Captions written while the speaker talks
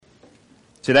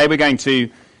Today we're going to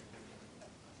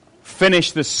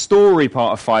finish the story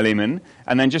part of Philemon,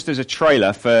 and then just as a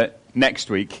trailer for next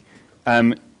week,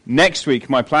 next week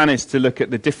my plan is to look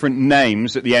at the different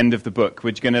names at the end of the book.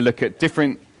 We're going to look at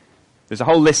there's a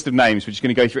whole list of names. We're just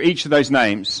going to go through each of those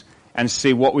names and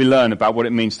see what we learn about what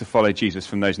it means to follow Jesus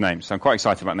from those names. So I'm quite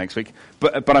excited about next week,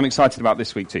 but I'm excited about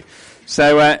this week too.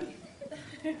 So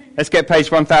let's get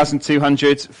page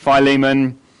 1200,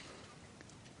 Philemon.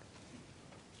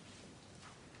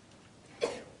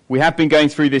 We have been going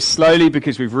through this slowly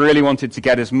because we've really wanted to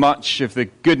get as much of the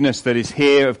goodness that is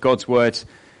here of God's word.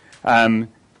 The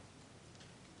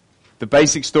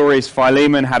basic story is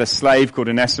Philemon had a slave called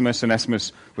Onesimus.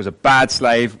 Onesimus was a bad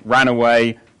slave, ran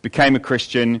away, became a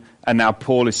Christian, and now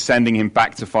Paul is sending him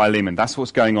back to Philemon. That's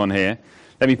what's going on here.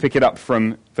 Let me pick it up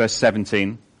from verse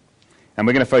 17. And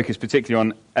we're going to focus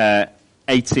particularly on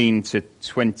 18 to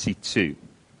 22.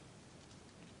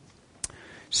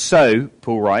 So,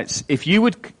 Paul writes, if you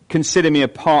would consider me a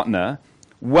partner,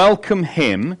 welcome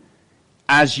him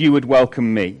as you would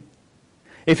welcome me.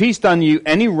 If he's done you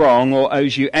any wrong or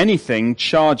owes you anything,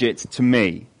 charge it to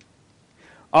me.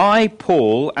 I,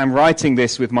 Paul, am writing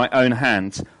this with my own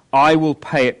hand. I will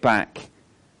pay it back,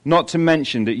 not to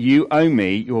mention that you owe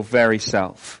me your very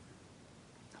self.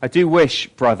 I do wish,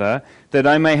 brother, that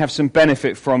I may have some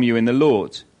benefit from you in the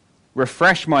Lord.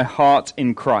 Refresh my heart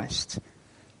in Christ.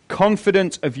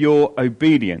 Confident of your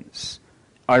obedience,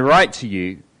 I write to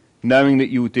you, knowing that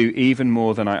you will do even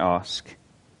more than I ask.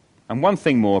 And one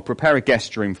thing more, prepare a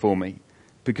guest room for me,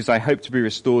 because I hope to be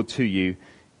restored to you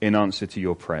in answer to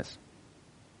your prayers.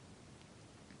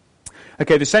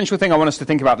 Okay, the central thing I want us to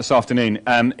think about this afternoon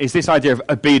is this idea of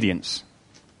obedience.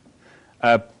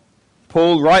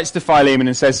 Paul writes to Philemon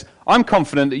and says, I'm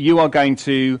confident that you are going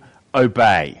to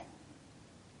obey.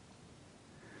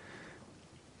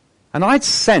 And I'd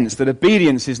sense that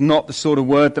obedience is not the sort of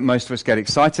word that most of us get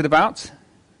excited about.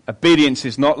 Obedience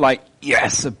is not like,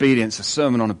 yes, obedience, a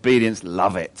sermon on obedience,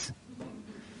 love it.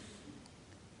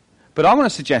 But I want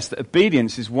to suggest that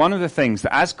obedience is one of the things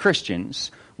that as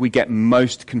Christians we get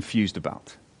most confused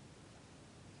about.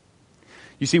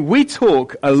 You see, we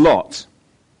talk a lot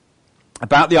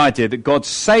about the idea that God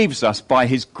saves us by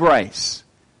his grace.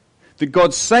 That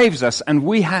God saves us and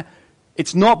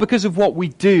it's not because of what we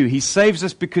do. He saves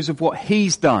us because of what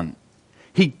he's done.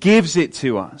 He gives it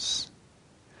to us.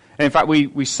 And in fact,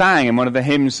 we sang in one of the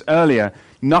hymns earlier,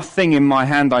 nothing in my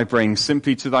hand I bring,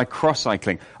 simply to thy cross I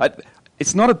cling.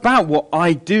 It's not about what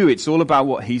I do, it's all about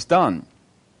what he's done.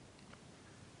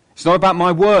 It's not about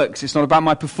my works, it's not about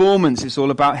my performance, it's all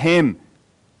about him.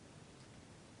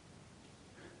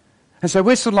 And so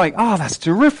we're sort of like, oh, that's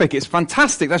terrific, it's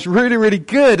fantastic, that's really, really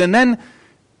good. And then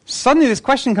suddenly this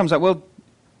question comes up, well,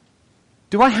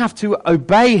 do I have to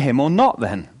obey him or not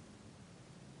then?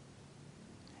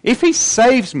 If he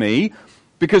saves me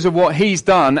because of what he's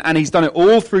done, and he's done it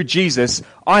all through Jesus,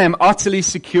 I am utterly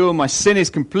secure, my sin is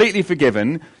completely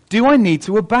forgiven, do I need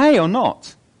to obey or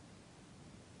not?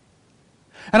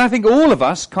 And I think all of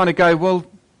us kind of go, well,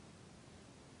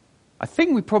 I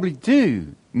think we probably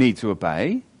do need to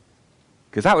obey,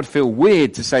 because that would feel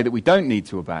weird to say that we don't need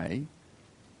to obey.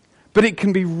 But it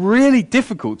can be really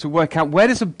difficult to work out where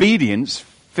does obedience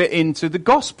fit into the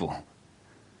gospel?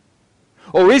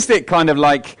 Or is it kind of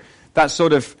like that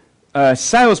sort of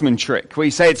salesman trick where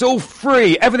you say it's all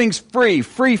free, everything's free,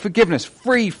 free forgiveness,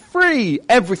 free,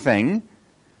 everything.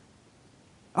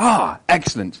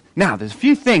 Excellent. Now, there's a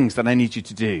few things that I need you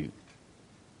to do.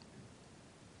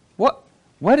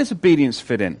 Where does obedience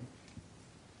fit in?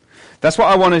 That's what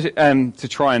I wanted to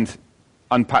try and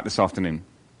unpack this afternoon.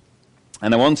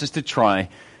 And I want us to try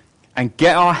and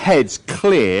get our heads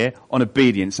clear on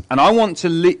obedience. And I want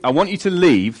you to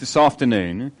leave this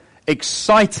afternoon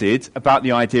excited about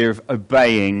the idea of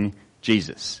obeying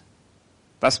Jesus.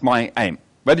 That's my aim.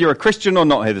 Whether you're a Christian or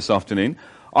not here this afternoon,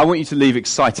 I want you to leave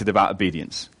excited about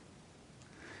obedience.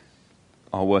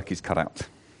 Our work is cut out.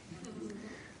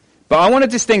 But I want to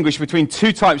distinguish between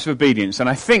two types of obedience, and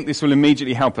I think this will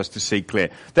immediately help us to see clear.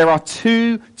 There are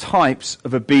two types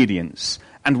of obedience,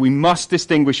 and we must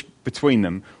distinguish between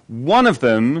them. One of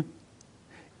them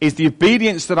is the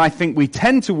obedience that I think we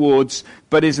tend towards,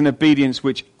 but is an obedience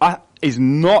which is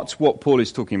not what Paul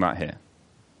is talking about here.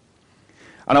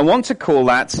 And I want to call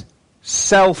that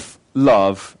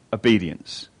self-love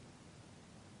obedience.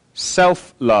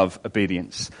 Self-love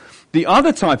obedience. The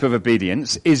other type of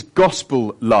obedience is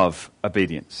gospel love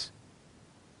obedience.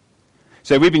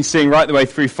 So we've been seeing right the way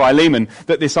through Philemon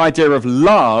that this idea of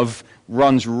love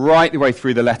runs right the way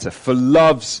through the letter, for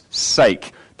love's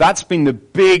sake. That's been the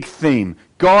big theme.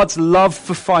 God's love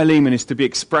for Philemon is to be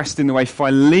expressed in the way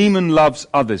Philemon loves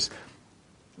others.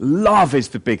 Love is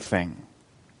the big thing.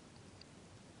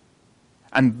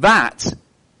 And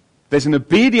there's an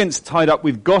obedience tied up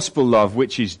with gospel love,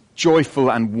 which is joyful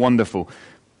and wonderful.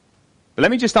 But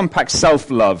let me just unpack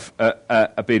self-love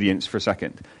obedience for a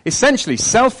second. Essentially,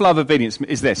 self-love obedience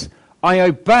is this. I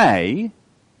obey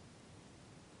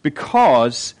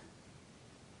because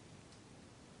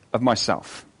of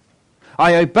myself.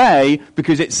 I obey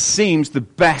because it seems the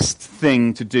best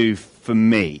thing to do for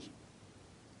me.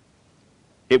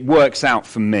 It works out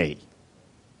for me.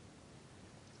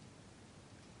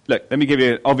 Look, let me give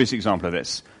you an obvious example of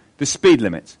this. The speed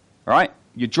limit, all right?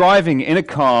 You're driving in a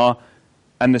car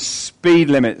and the speed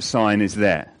limit sign is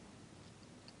there.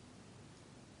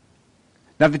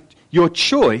 Now, your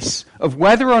choice of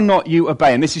whether or not you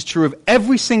obey, and this is true of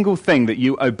every single thing that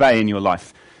you obey in your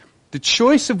life, the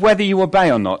choice of whether you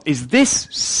obey or not is this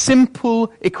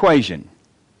simple equation.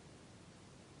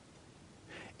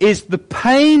 Is the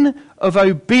pain of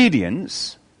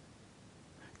obedience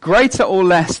greater or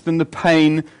less than the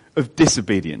pain of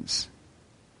disobedience?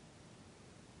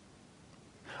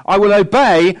 I will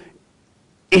obey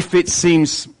if it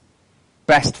seems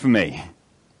best for me.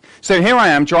 So here I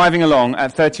am driving along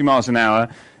at 30 miles an hour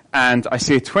and I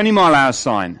see a 20 mile hour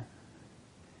sign.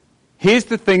 Here's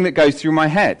the thing that goes through my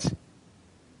head.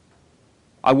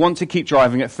 I want to keep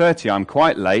driving at 30. I'm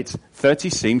quite late. 30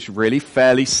 seems really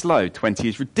fairly slow. 20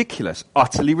 is ridiculous,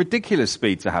 utterly ridiculous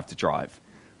speed to have to drive.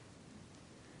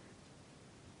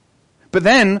 But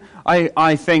then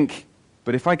I think,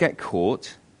 but if I get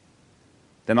caught,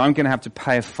 then I'm going to have to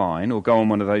pay a fine or go on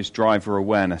one of those driver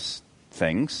awareness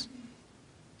things.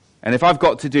 And if I've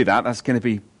got to do that, that's going to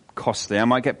be costly. I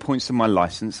might get points on my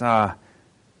license.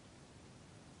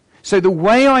 So the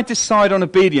way I decide on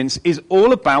obedience is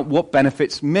all about what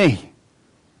benefits me.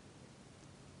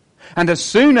 And as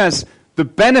soon as the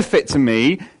benefit to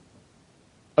me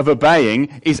of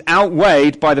obeying is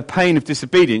outweighed by the pain of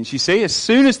disobedience, you see, as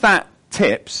soon as that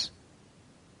tips,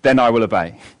 then I will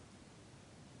obey.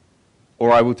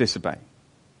 Or I will disobey.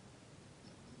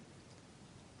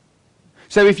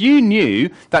 So if you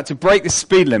knew that to break the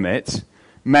speed limit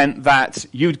meant that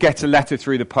you'd get a letter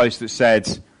through the post that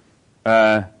said,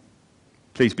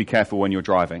 please be careful when you're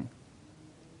driving.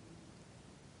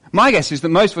 My guess is that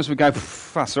most of us would go,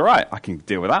 that's all right, I can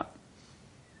deal with that.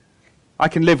 I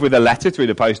can live with a letter through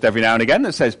the post every now and again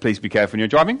that says, please be careful when you're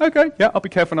driving. Okay, yeah, I'll be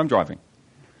careful when I'm driving.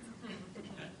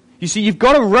 You see, you've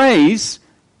got to raise,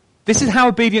 this is how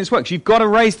obedience works, you've got to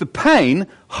raise the pain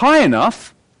high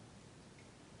enough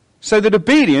so that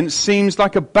obedience seems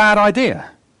like a bad idea.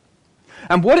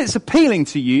 And what it's appealing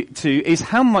to you to is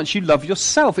how much you love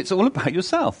yourself. It's all about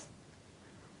yourself.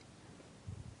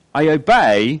 I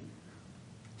obey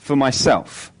for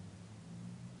myself.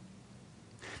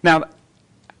 Now,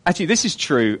 actually, this is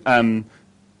true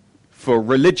for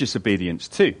religious obedience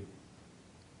too.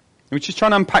 We're just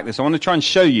trying to unpack this. I want to try and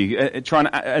show you, try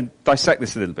and dissect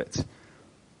this a little bit.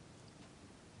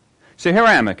 So here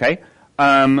I am, okay?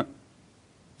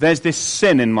 There's this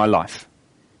sin in my life.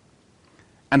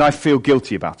 And I feel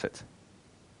guilty about it.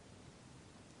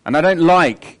 And I don't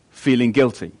like feeling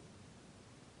guilty.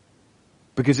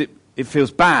 Because it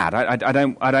feels bad. I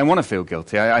don't want to feel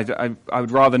guilty. I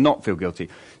would rather not feel guilty.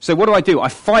 So what do? I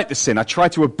fight the sin. I try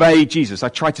to obey Jesus. I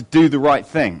try to do the right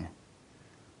thing.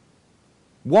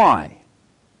 Why?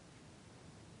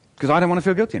 Because I don't want to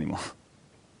feel guilty anymore. Does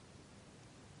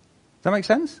that make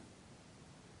sense?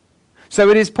 So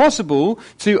it is possible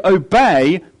to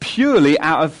obey purely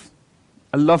out of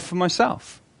a love for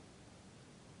myself.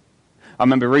 I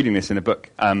remember reading this in a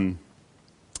book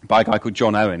by a guy called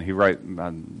John Owen, who wrote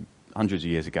hundreds of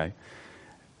years ago.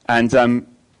 And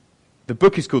the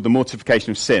book is called The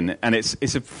Mortification of Sin, and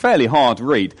it's a fairly hard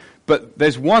read, but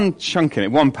there's one chunk in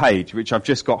it, one page, which I've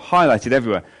just got highlighted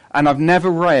everywhere, and I've never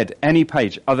read any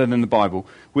page other than the Bible,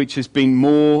 which has been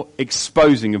more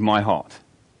exposing of my heart.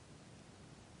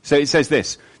 So it says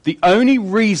this: the only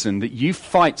reason that you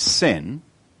fight sin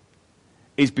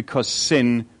is because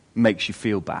sin makes you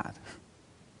feel bad.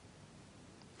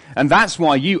 And that's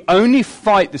why you only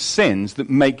fight the sins that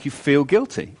make you feel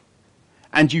guilty.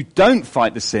 And you don't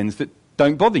fight the sins that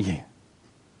don't bother you.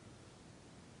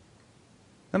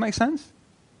 That makes sense?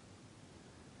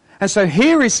 And so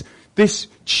here is this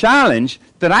challenge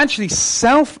that actually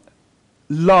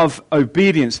self-love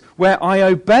obedience, where I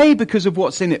obey because of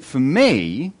what's in it for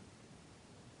me.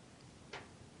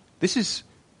 This is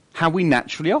how we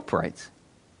naturally operate.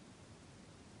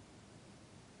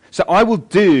 So I will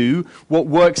do what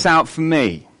works out for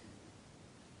me.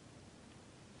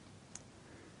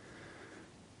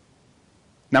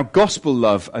 Now, gospel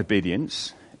love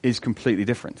obedience is completely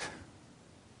different.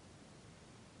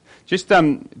 Just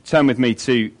turn with me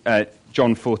to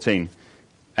John 14.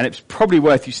 And it's probably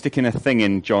worth you sticking a thing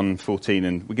in John 14,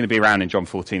 and we're going to be around in John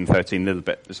 14, 13 a little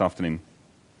bit this afternoon.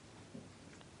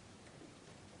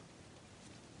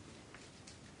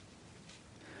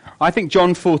 I think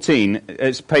John 14,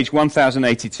 it's page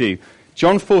 1082.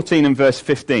 John 14 and verse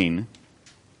 15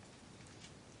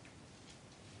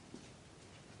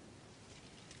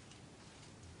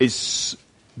 is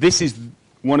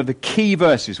one of the key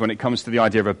verses when it comes to the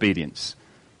idea of obedience.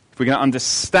 If we're going to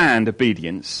understand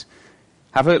obedience,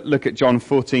 have a look at John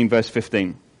 14, verse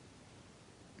 15.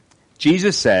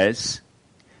 Jesus says,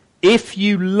 "If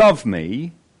you love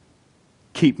me,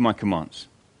 keep my commands."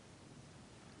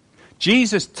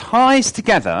 Jesus ties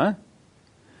together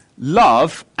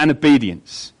love and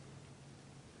obedience.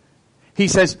 He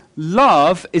says,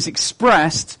 love is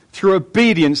expressed through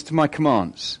obedience to my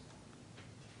commands.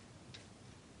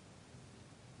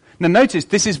 Now notice,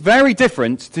 this is very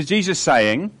different to Jesus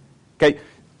saying, okay,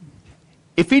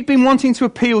 if he'd been wanting to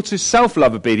appeal to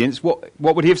self-love obedience, what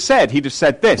would he have said? He'd have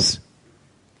said this: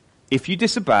 if you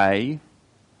disobey,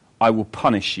 I will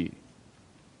punish you.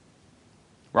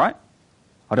 Right?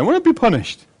 I don't want to be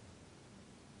punished.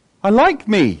 I like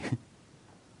me.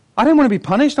 I don't want to be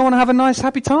punished. I want to have a nice,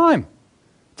 happy time.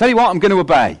 Tell you what, I'm going to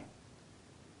obey.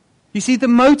 You see, the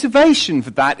motivation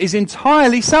for that is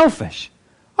entirely selfish.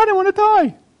 I don't want to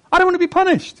die. I don't want to be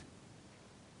punished.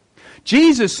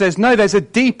 Jesus says, no, there's a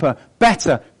deeper,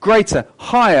 better, greater,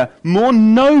 higher, more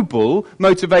noble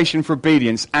motivation for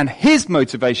obedience. And his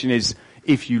motivation is,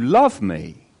 if you love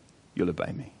me, you'll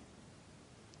obey me.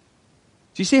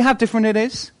 Do you see how different it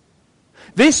is?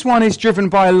 This one is driven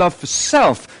by a love for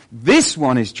self. This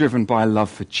one is driven by a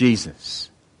love for Jesus.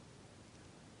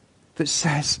 That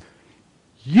says,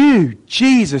 you,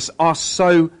 Jesus, are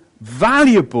so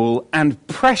valuable and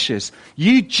precious.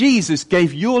 You, Jesus,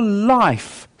 gave your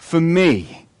life for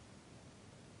me.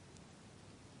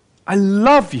 I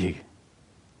love you.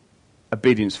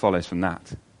 Obedience follows from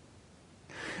that.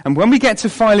 And when we get to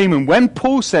Philemon, when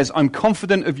Paul says, I'm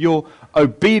confident of your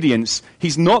obedience,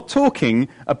 he's not talking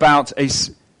about a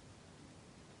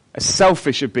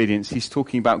selfish obedience. He's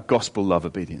talking about gospel love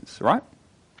obedience, right?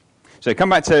 So come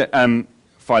back to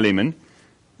Philemon.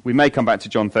 We may come back to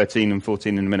John 13 and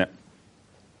 14 in a minute.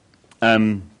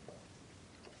 But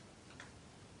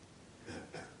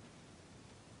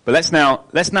let's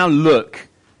now look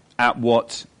at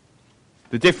what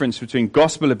the difference between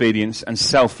gospel obedience and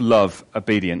self-love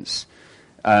obedience.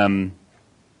 Have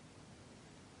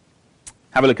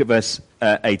a look at verse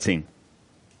 18.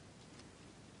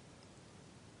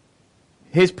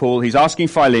 Here's Paul. He's asking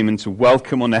Philemon to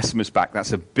welcome Onesimus back.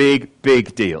 That's a big,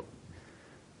 big deal.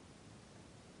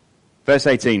 Verse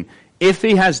 18. If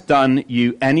he has done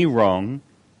you any wrong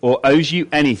or owes you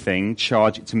anything,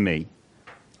 charge it to me.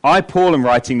 I, Paul, am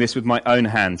writing this with my own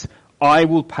hand. I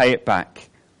will pay it back,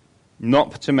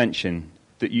 not to mention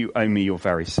that you owe me your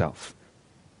very self.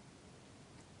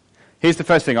 Here's the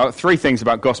first thing. I've got three things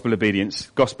about gospel obedience,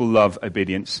 gospel love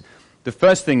obedience. The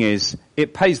first thing is,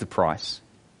 it pays the price.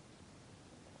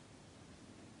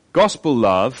 Gospel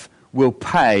love will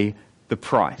pay the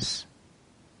price.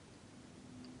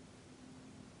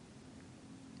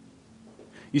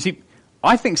 You see,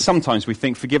 I think sometimes we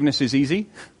think forgiveness is easy.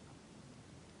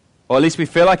 Or at least we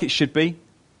feel like it should be.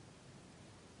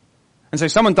 And so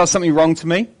someone does something wrong to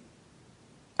me,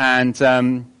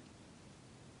 and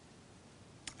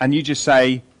you just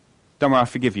say, don't worry, I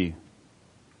forgive you.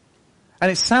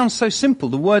 And it sounds so simple.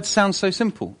 The words sound so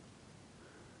simple.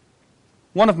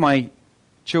 One of my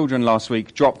children last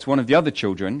week dropped one of the other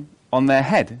children on their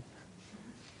head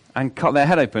and cut their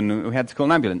head open, and we had to call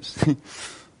an ambulance.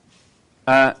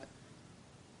 And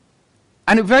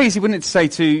it was very easy, wouldn't it, to say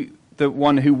to the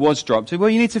one who was dropped, well,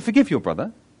 you need to forgive your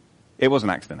brother. It was an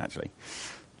accident, actually,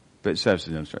 but it serves as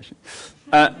an illustration.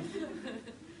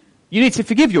 You need to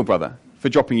forgive your brother for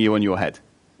dropping you on your head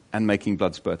and making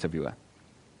blood spurt everywhere.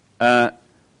 And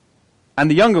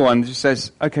the younger one just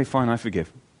says, okay, fine, I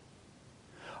forgive.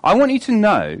 I want you to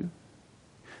know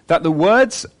that the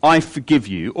words, I forgive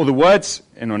you, or the words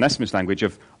in Onesimus language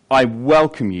of, I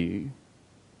welcome you,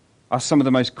 are some of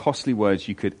the most costly words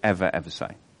you could ever say.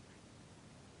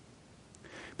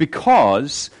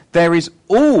 Because there is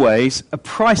always a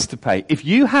price to pay. If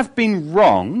you have been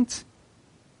wronged,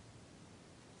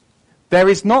 there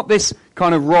is not this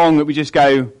kind of wrong that we just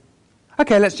go,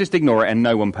 okay, let's just ignore it and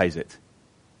no one pays it.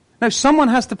 No, someone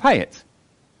has to pay it.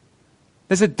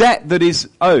 There's a debt that is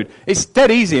owed. It's dead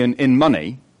easy in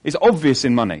money. It's obvious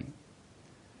in money.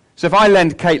 So if I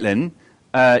lend Caitlin,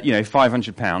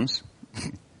 £500,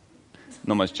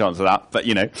 not much chance of that, but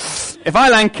if I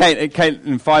lend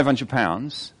Caitlin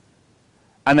 £500,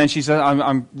 And then she says,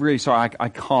 I'm really sorry, I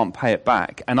can't pay it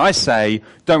back. And I say,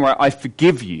 don't worry, I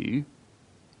forgive you.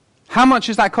 How much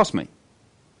has that cost me?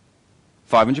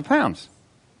 £500.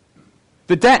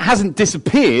 The debt hasn't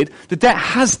disappeared. The debt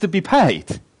has to be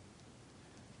paid.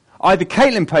 Either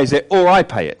Caitlin pays it or I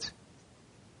pay it.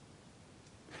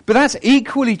 But that's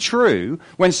equally true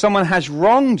when someone has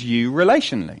wronged you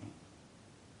relationally.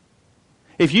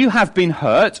 If you have been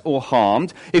hurt or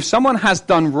harmed, if someone has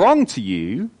done wrong to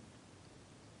you,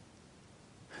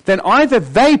 then either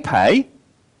they pay,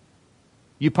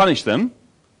 you punish them,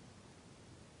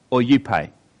 or you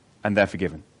pay, and they're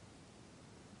forgiven.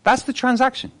 That's the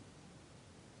transaction.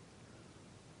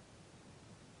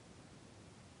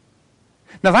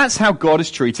 Now that's how God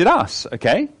has treated us,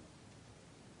 okay?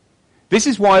 This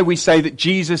is why we say that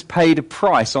Jesus paid a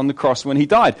price on the cross when he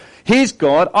died. Here's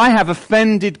God. I have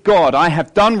offended God. I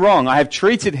have done wrong. I have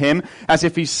treated him as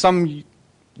if he's some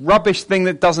rubbish thing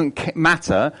that doesn't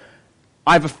matter.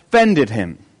 I've offended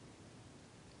him.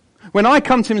 When I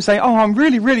come to him and say, oh, I'm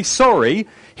really, really sorry,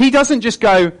 he doesn't just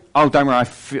go, oh, don't worry,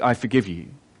 I forgive you.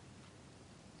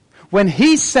 When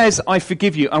he says, I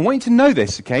forgive you, I want you to know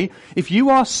this, okay? If you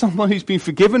are someone who's been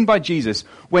forgiven by Jesus,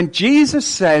 when Jesus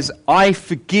says, I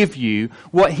forgive you,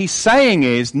 what he's saying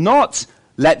is not,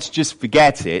 let's just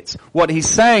forget it. What he's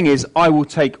saying is, I will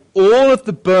take all of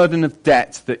the burden of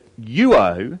debt that you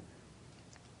owe,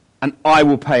 and I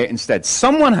will pay it instead.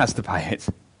 Someone has to pay it.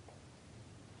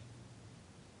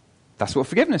 That's what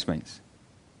forgiveness means.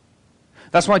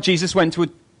 That's why Jesus went to a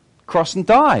cross and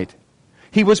died.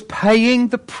 He was paying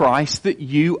the price that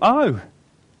you owe.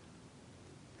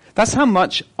 That's how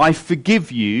much I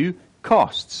forgive you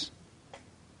costs.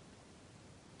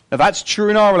 Now that's true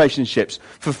in our relationships.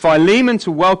 For Philemon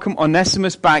to welcome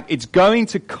Onesimus back, it's going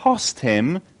to cost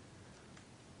him,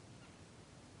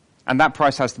 and that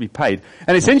price has to be paid.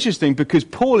 And it's interesting because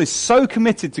Paul is so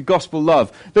committed to gospel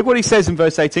love. Look what he says in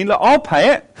verse 18. Look, I'll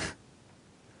pay it.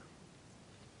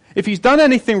 If he's done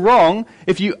anything wrong,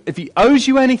 if he owes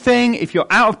you anything, if you're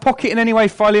out of pocket in any way,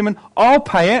 Philemon, I'll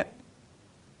pay it.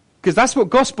 Because that's what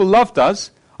gospel love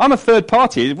does. I'm a third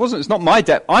party. It's not my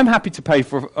debt. I'm happy to pay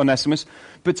for Onesimus.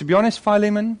 But to be honest,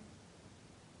 Philemon,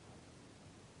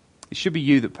 it should be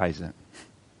you that pays it.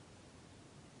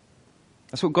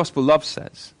 That's what gospel love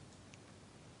says.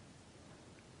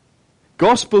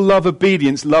 Gospel love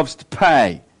obedience loves to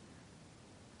pay.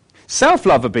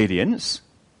 Self-love obedience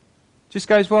just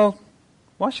goes, well,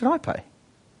 why should I pay?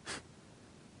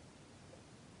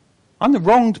 I'm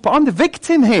the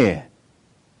victim here.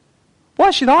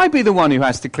 Why should I be the one who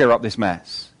has to clear up this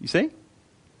mess? You see?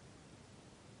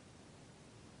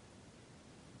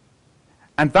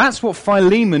 And that's what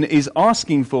Philemon is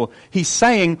asking for. He's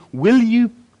saying, will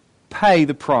you pay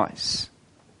the price?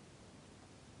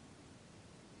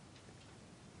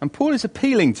 And Paul is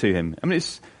appealing to him. I mean,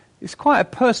 it's quite a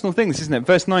personal thing, this, isn't it?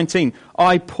 Verse 19,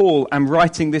 I, Paul, am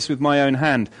writing this with my own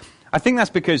hand. I think that's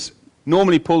because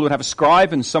normally Paul would have a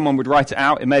scribe and someone would write it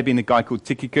out. It may have been a guy called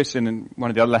Tychicus, and in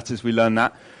one of the other letters we learn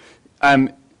that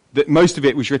most of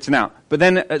it was written out. But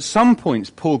then at some points,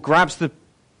 Paul grabs the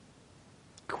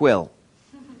quill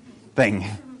thing,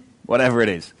 whatever it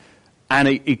is, and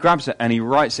he grabs it and he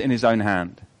writes it in his own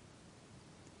hand.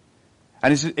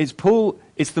 And it's Paul,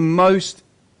 it's the most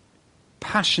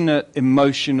passionate,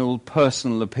 emotional,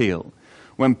 personal appeal.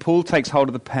 When Paul takes hold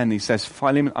of the pen, he says,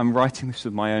 Philemon, I'm writing this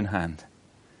with my own hand.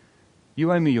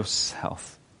 You owe me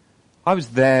yourself. I was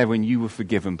there when you were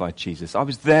forgiven by Jesus. I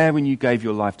was there when you gave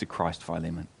your life to Christ,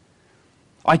 Philemon.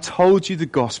 I told you the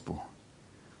gospel.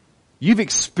 You've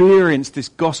experienced this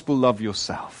gospel love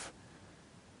yourself.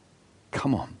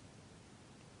 Come on.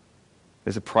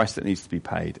 There's a price that needs to be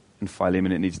paid, and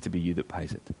Philemon, it needs to be you that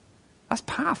pays it. That's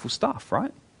powerful stuff,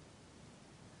 right?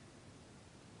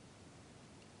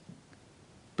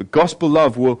 But gospel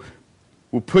love will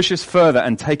push us further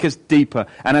and take us deeper.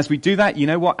 And as we do that, you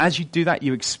know what? As you do that,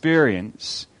 you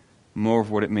experience more of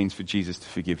what it means for Jesus to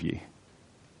forgive you.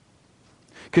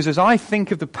 Because as I think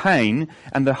of the pain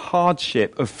and the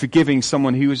hardship of forgiving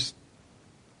someone who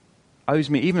owes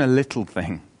me even a little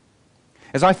thing,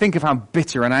 as I think of how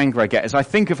bitter and angry I get, as I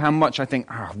think of how much I think,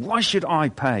 why should I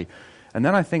pay? And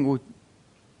then I think, well,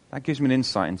 that gives me an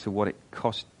insight into what it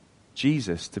cost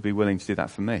Jesus to be willing to do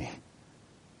that for me.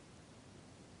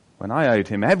 When I owed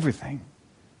him everything,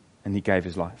 and he gave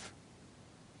his life.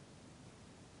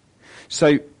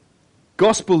 So,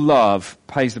 gospel love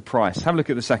pays the price. Have a look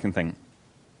at the second thing.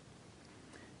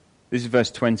 This is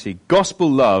verse 20. Gospel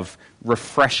love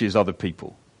refreshes other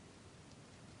people.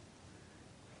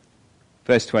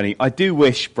 Verse 20. I do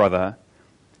wish, brother,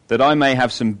 that I may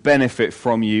have some benefit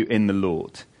from you in the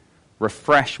Lord.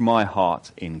 Refresh my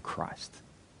heart in Christ.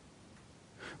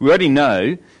 We already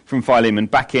know from Philemon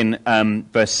back in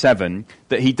verse 7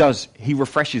 that he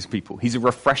refreshes people. He's a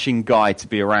refreshing guy to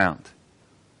be around.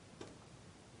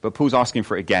 But Paul's asking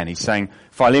for it again. He's saying,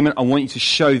 Philemon, I want you to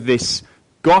show this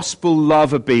gospel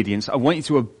love obedience. I want you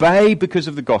to obey because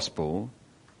of the gospel,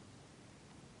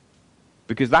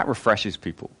 because that refreshes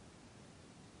people.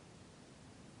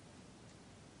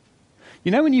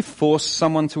 You know when you force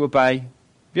someone to obey? Have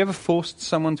you ever forced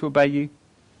someone to obey you?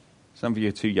 Some of you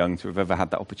are too young to have ever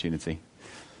had that opportunity.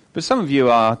 But some of you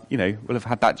will have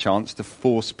had that chance to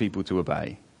force people to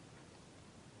obey.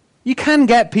 You can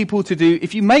get people to do,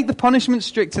 if you make the punishment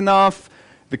strict enough,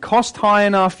 the cost high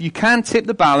enough, you can tip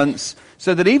the balance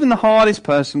so that even the hardest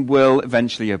person will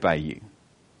eventually obey you.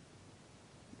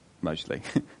 Mostly.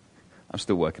 I'm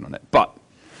still working on it. But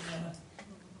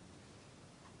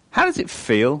how does it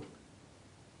feel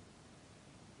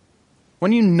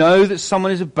when you know that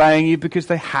someone is obeying you because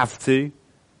they have to?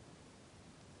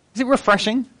 Is it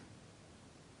refreshing?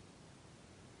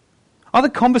 Are the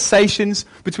conversations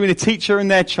between a teacher and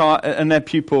their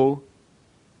pupil,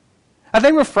 are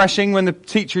they refreshing when the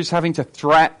teacher is having to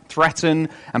threaten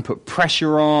and put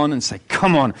pressure on and say,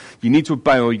 come on, you need to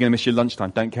obey or you're going to miss your lunchtime.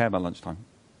 Don't care about lunchtime.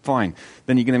 Fine.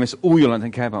 Then you're going to miss all your lunch.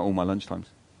 Don't care about all my lunchtimes.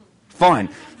 Fine.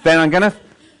 Then I'm going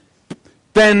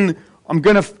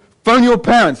to phone your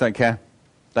parents. Don't care.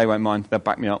 They won't mind. They'll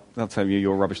back me up. They'll tell you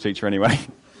you're a rubbish teacher anyway.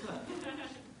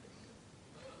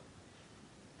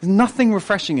 There's nothing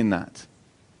refreshing in that.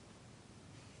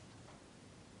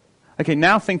 Okay,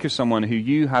 now think of someone who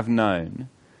you have known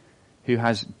who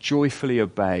has joyfully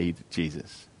obeyed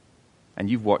Jesus,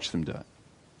 and you've watched them do it.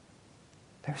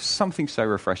 There's something so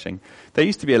refreshing. There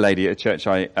used to be a lady at a church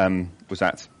I was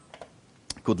at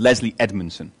called Leslie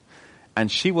Edmondson, and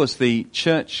she was the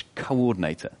church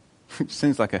coordinator, which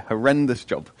seems like a horrendous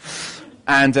job.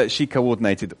 And she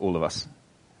coordinated all of us.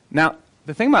 Now,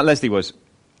 the thing about Leslie was,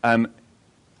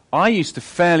 I used to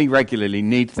fairly regularly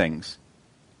need things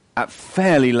at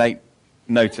fairly late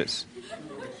notice.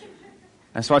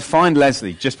 And so I'd find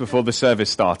Leslie just before the service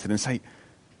started and say,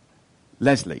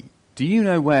 Leslie, do you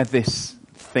know where this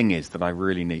thing is that I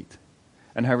really need?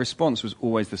 And her response was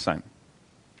always the same.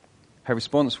 Her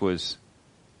response was,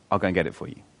 I'll go and get it for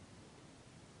you.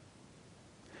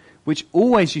 Which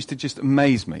always used to just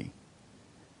amaze me,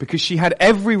 because she had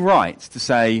every right to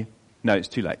say, no, it's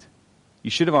too late. You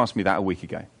should have asked me that a week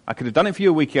ago. I could have done it for you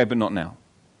a week ago, but not now.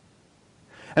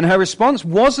 And her response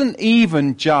wasn't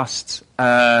even just,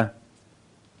 yeah,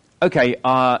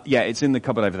 it's in the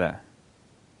cupboard over there.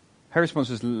 Her response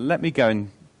was, let me go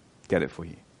and get it for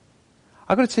you.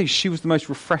 I've got to tell you, she was the most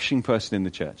refreshing person in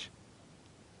the church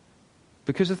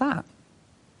because of that.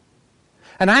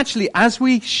 And actually, as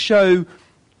we show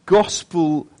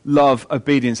gospel love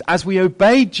obedience, as we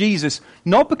obey Jesus,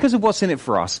 not because of what's in it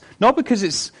for us, not because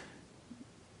it's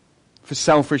for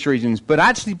selfish reasons, but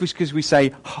actually because we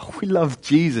say, oh, we love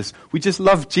Jesus. We just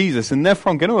love Jesus, and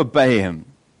therefore I'm going to obey him.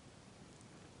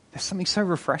 There's something so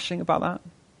refreshing about that.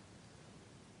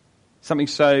 Something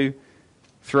so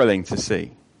thrilling to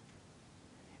see.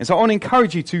 And so I want to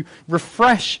encourage you to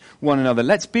refresh one another.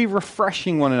 Let's be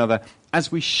refreshing one another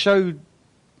as we show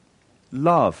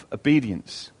love,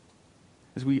 obedience,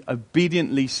 as we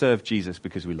obediently serve Jesus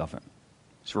because we love him.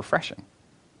 It's refreshing.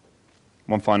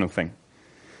 One final thing.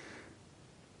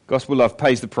 Gospel love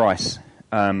pays the price,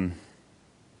 and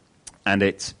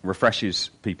it refreshes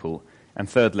people. And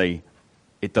thirdly,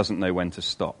 it doesn't know when to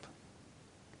stop.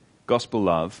 Gospel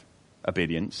love,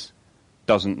 obedience,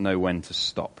 doesn't know when to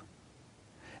stop.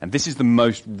 And this is the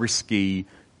most risky,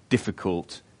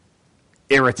 difficult,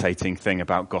 irritating thing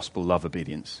about gospel love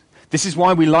obedience. This is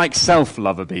why we like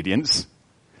self-love obedience.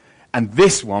 And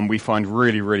this one we find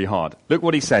really, really hard. Look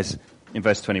what he says in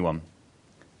verse 21.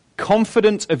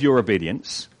 Confident of your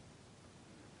obedience,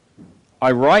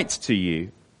 I write to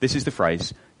you, this is the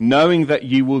phrase, knowing that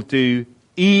you will do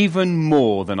even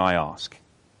more than I ask.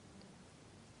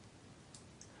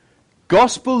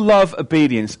 Gospel love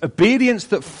obedience, obedience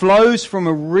that flows from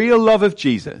a real love of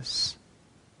Jesus,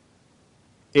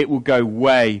 it will go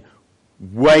way,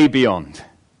 way beyond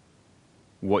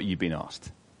what you've been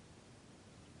asked.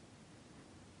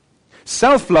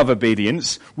 Self-love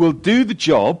obedience will do the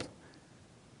job,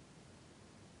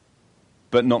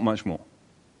 but not much more.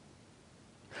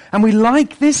 And we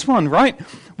like this one, right?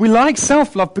 We like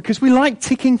self-love because we like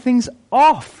ticking things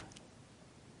off.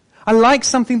 I like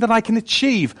something that I can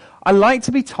achieve. I like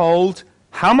to be told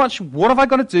what have I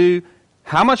got to do?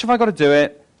 How much have I got to do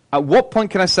it? At what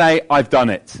point can I say, I've done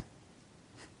it?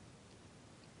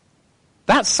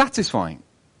 That's satisfying.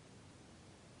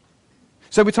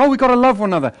 So we're told we've got to love one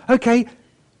another. Okay,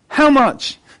 how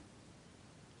much?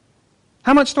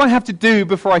 How much do I have to do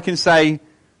before I can say,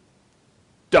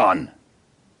 done?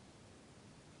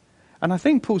 And I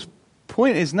think Paul's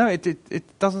point is, no,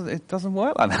 it doesn't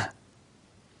work like that.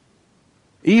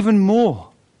 Even more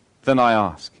than I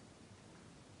ask.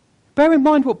 Bear in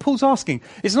mind what Paul's asking.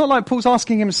 It's not like Paul's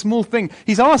asking him a small thing.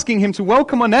 He's asking him to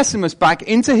welcome Onesimus back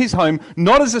into his home,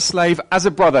 not as a slave, as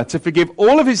a brother, to forgive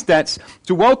all of his debts,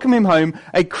 to welcome him home,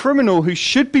 a criminal who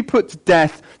should be put to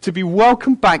death, to be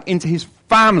welcomed back into his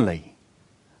family.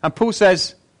 And Paul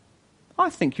says, I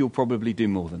think you'll probably do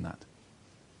more than that.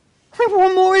 I mean,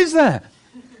 what more is there?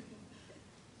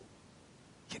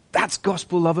 That's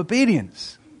gospel love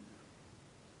obedience.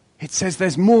 It says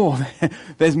there's more.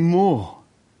 There's more.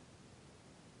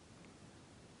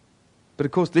 But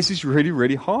of course, this is really,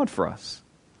 really hard for us.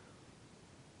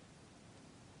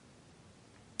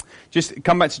 Just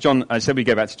come back to John. I said we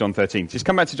go back to John 13. Just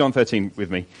come back to John 13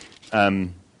 with me.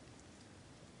 One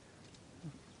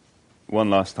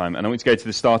last time. And I want you to go to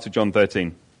the start of John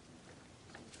 13.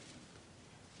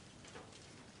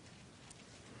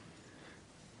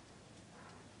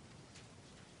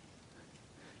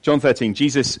 John 13.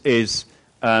 Jesus is...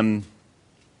 it's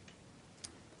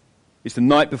the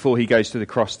night before he goes to the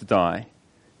cross to die.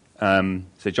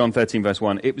 So John 13 verse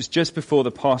 1. It was just before the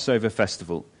Passover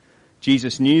festival.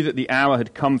 Jesus knew that the hour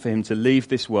had come for him to leave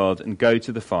this world and go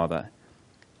to the Father.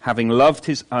 Having loved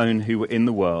his own who were in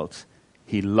the world,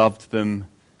 he loved them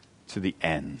to the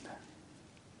end.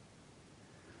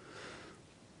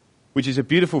 Which is a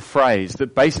beautiful phrase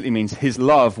that basically means his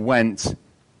love went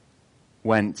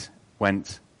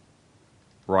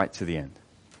right to the end.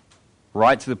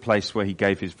 Right to the place where he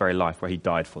gave his very life, where he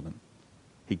died for them.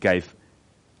 He gave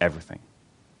everything.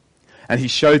 And he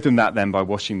showed them that then by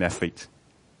washing their feet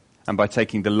and by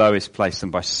taking the lowest place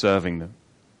and by serving them.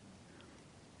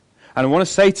 And I want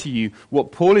to say to you,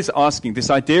 what Paul is asking, this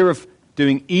idea of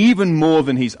doing even more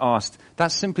than he's asked,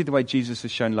 that's simply the way Jesus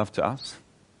has shown love to us.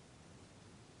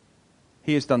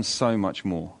 He has done so much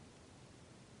more.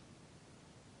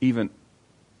 Even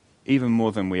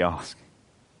more than we ask.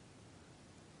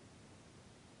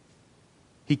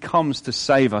 He comes to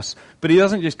save us, but he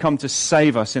doesn't just come to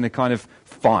save us in a kind of,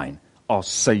 fine, I'll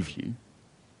save you.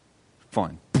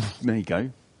 Fine, there you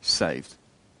go, saved.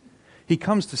 He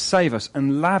comes to save us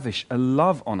and lavish a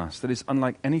love on us that is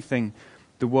unlike anything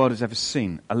the world has ever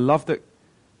seen. A love that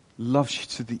loves you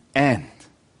to the end.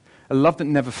 A love that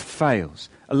never fails.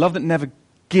 A love that never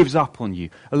gives up on you.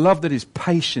 A love that is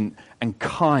patient and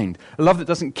kind. A love that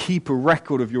doesn't keep a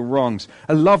record of your wrongs.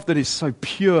 A love that is so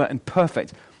pure and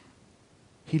perfect.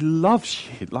 He loves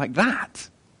you like that.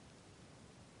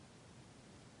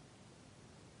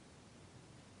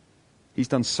 He's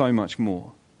done so much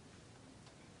more.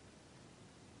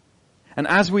 And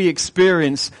as we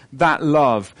experience that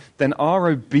love, then our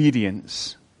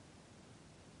obedience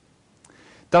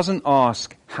doesn't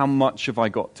ask, how much have I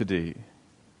got to do?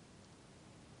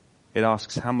 It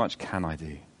asks, how much can I do?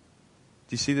 Do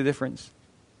you see the difference?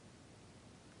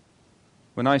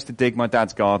 When I used to dig my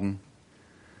dad's garden,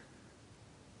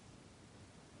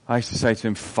 I used to say to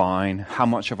him, fine, how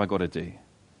much have I got to do?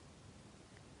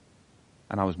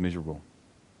 And I was miserable.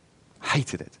 I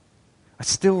hated it. I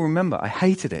still remember, I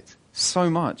hated it so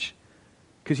much.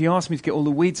 Because he asked me to get all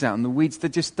the weeds out, and the weeds, they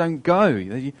just don't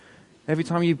go. Every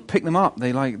time you pick them up,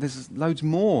 there's loads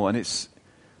more, and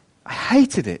I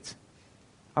hated it.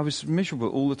 I was miserable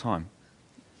all the time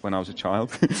when I was a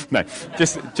child. No,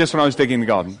 just when I was digging the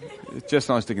garden. Just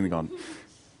when I was digging the garden.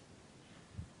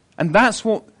 And that's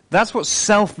what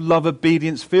self-love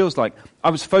obedience feels like. I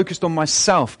was focused on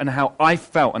myself and how I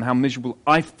felt and how miserable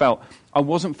I felt. I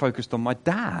wasn't focused on my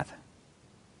dad.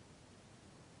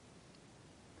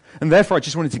 And therefore I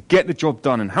just wanted to get the job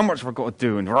done, and how much have I got to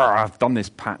do, and I've done this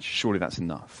patch, surely that's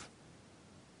enough.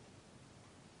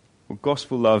 Well,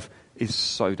 gospel love is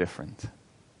so different.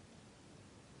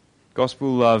 Gospel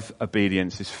love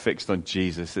obedience is fixed on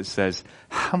Jesus. It says,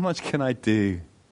 how much can I do?